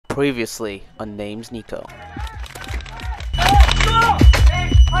Previously on Name's Nicco.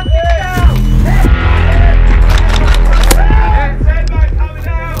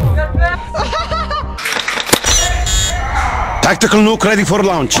 Tactical nuke ready for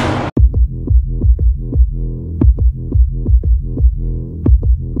launch.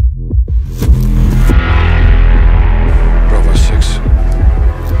 Bravo 6.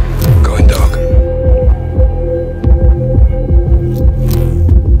 Going dog.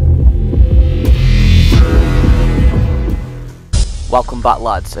 Welcome back,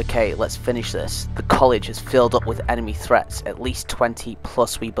 lads. Okay, let's finish this. The college is filled up with enemy threats, at least 20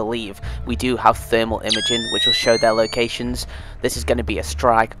 plus we believe. We do have thermal imaging which will show their locations. This is going to be a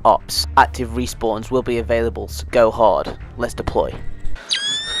strike ops. Active respawns will be available, so go hard. Let's deploy.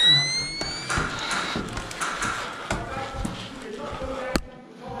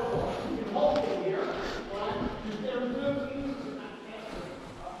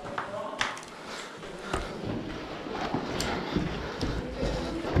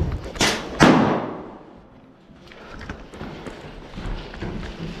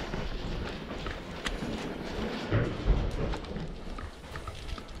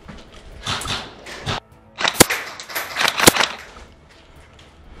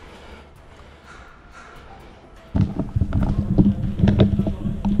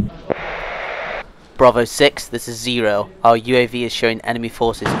 Bravo 6, this is 0. Our UAV is showing enemy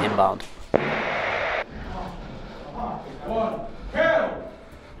forces inbound. One, kill!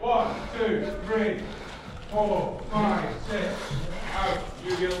 1, 2, 3, 4, 5, 6. Out.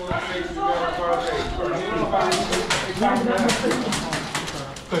 You get one, six, you go for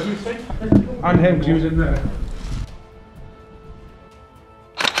and him, he was in there.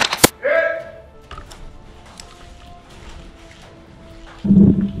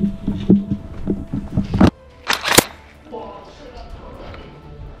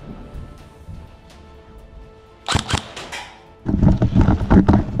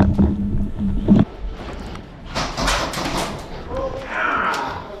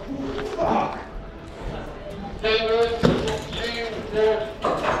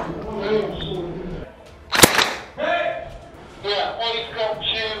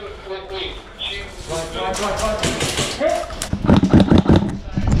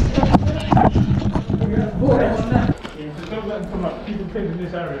 Don't let them come up. Keep them pinned in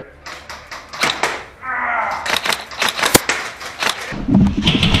this area.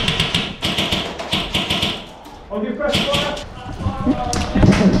 On your press fire.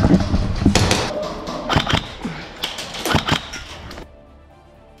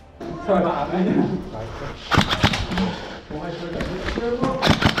 Sorry about that, mate.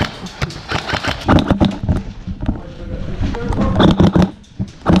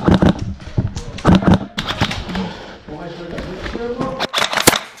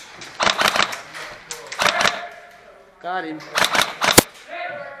 Got him.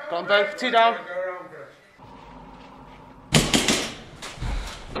 Got them both. 2 down.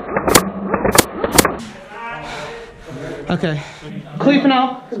 Okay. Clear for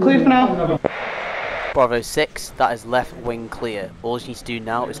now. It's clear for now. Bravo 6, that is left wing clear. All you need to do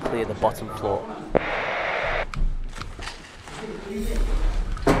now is clear the bottom floor.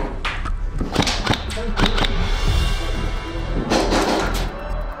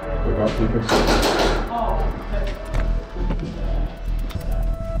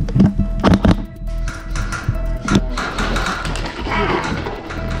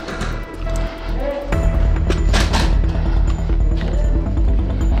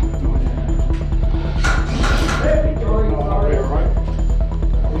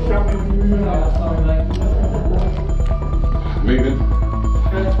 Moving.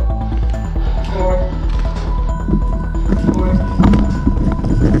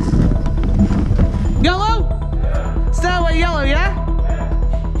 Yellow? Stairway yellow, yeah?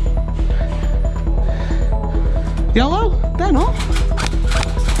 Yellow? They're not.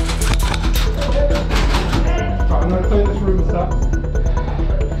 Right, I'm going to clear this room a sec.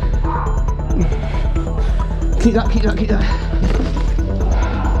 Keep that, keep that, keep that.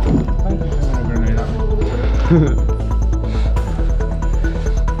 Grenade out.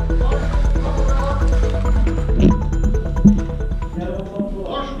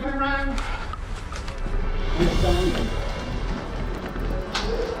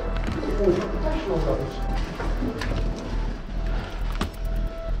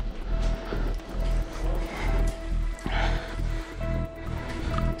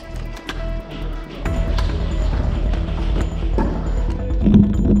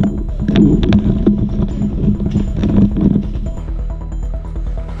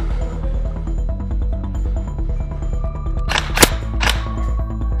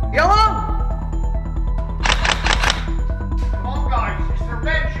 Yellow! Come on, guys. It's the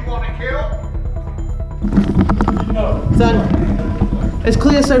reds you want to kill. Then, it's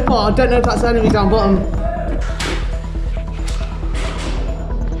clear so far. I don't know if that's enemy down bottom.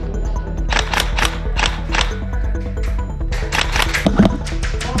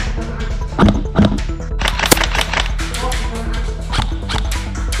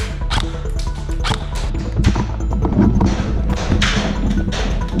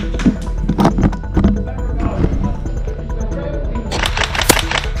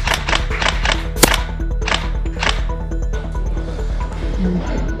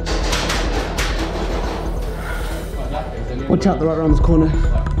 Watch out, they're right around this corner.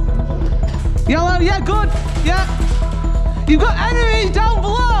 Yellow, yeah, good, yeah. You've got enemies down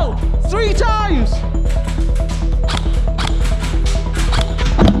below, 3 times.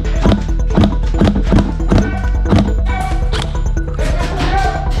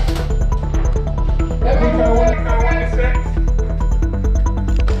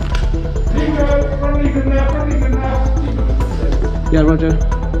 Nicco, run these in there, run these in there. Yeah, Roger.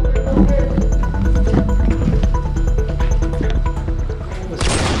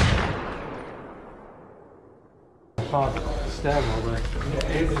 Hard stairwell there.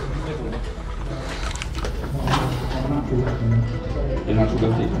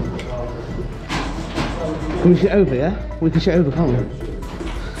 Can we shoot over, yeah? We can shoot over, can't we?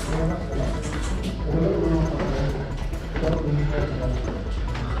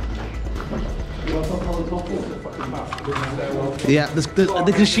 Yeah,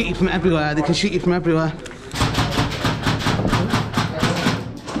 they can shoot you from everywhere. They can shoot you from everywhere.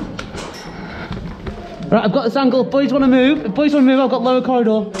 Right, I've got this angle. Boys want to move. If boys want to move, I've got lower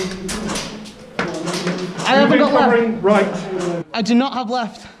corridor. I haven't got left. Right. I do not have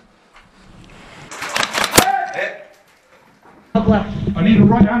left. Have left. I need a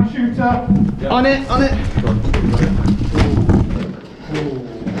right hand shooter. Yeah. On it, on it.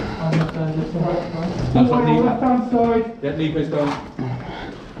 That's like left hand side. Yeah, Nicco's down.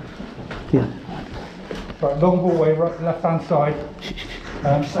 Yeah. Right, long hallway, right, left hand side.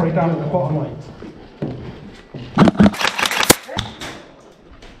 Sorry, down at the bottom.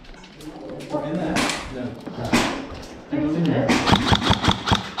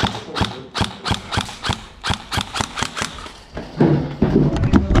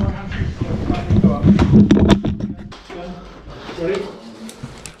 Ready?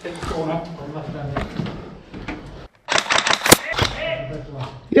 Take the corner.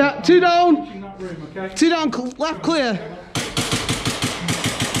 Yeah, 2 down. In that room, okay? 2 down, left clear.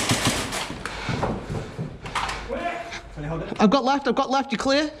 I've got left, you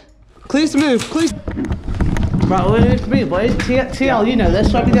clear? Clear's to move, clear's. Right, we're here to move, boys. TL, you know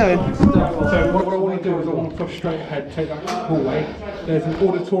this, what are we doing? So what I want to do is I want to push straight ahead, take that hallway. There's an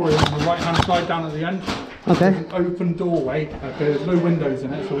auditorium on the right hand side down at the end. Okay. There's an open doorway. There's no windows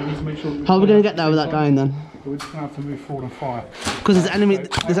in it, so we need to make sure. How are we going to get there with that guy in then? We're just going to have to move forward and fire. Because there's enemy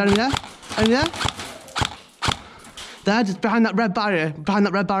there? Enemy there? There, just behind that red barrier.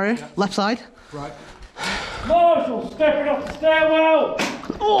 Yeah. Left side. Right. Marshall, stepping off the stairwell!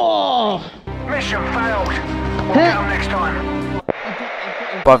 Oh! Mission failed. We'll get them next time.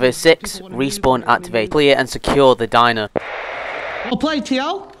 Bravo 6, respawn activate. Clear and secure the diner. Well played,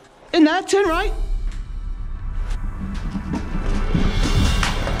 TL. In there, turn right.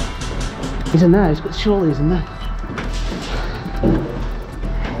 He's in there, surely he's in there.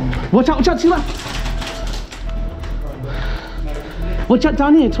 Watch out to your left. Watch out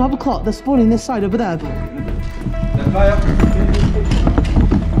down here, 12 o'clock. They're spawning this side over there.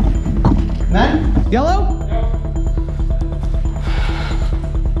 Men? Yellow?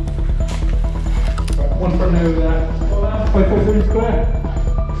 Right, one front over there. Wait, room's clear.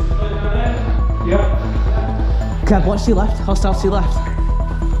 Yeah. Kev, watch to your left. Hostile to your left.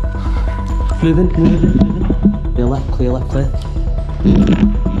 Moving. Clear left, clear.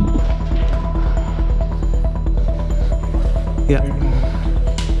 Yeah.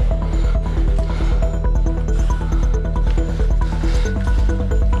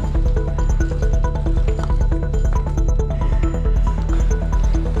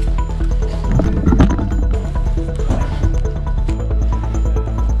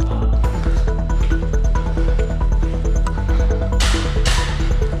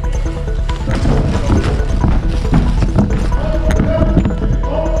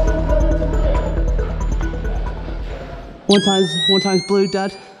 One time's blue,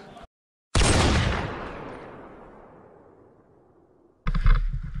 dead.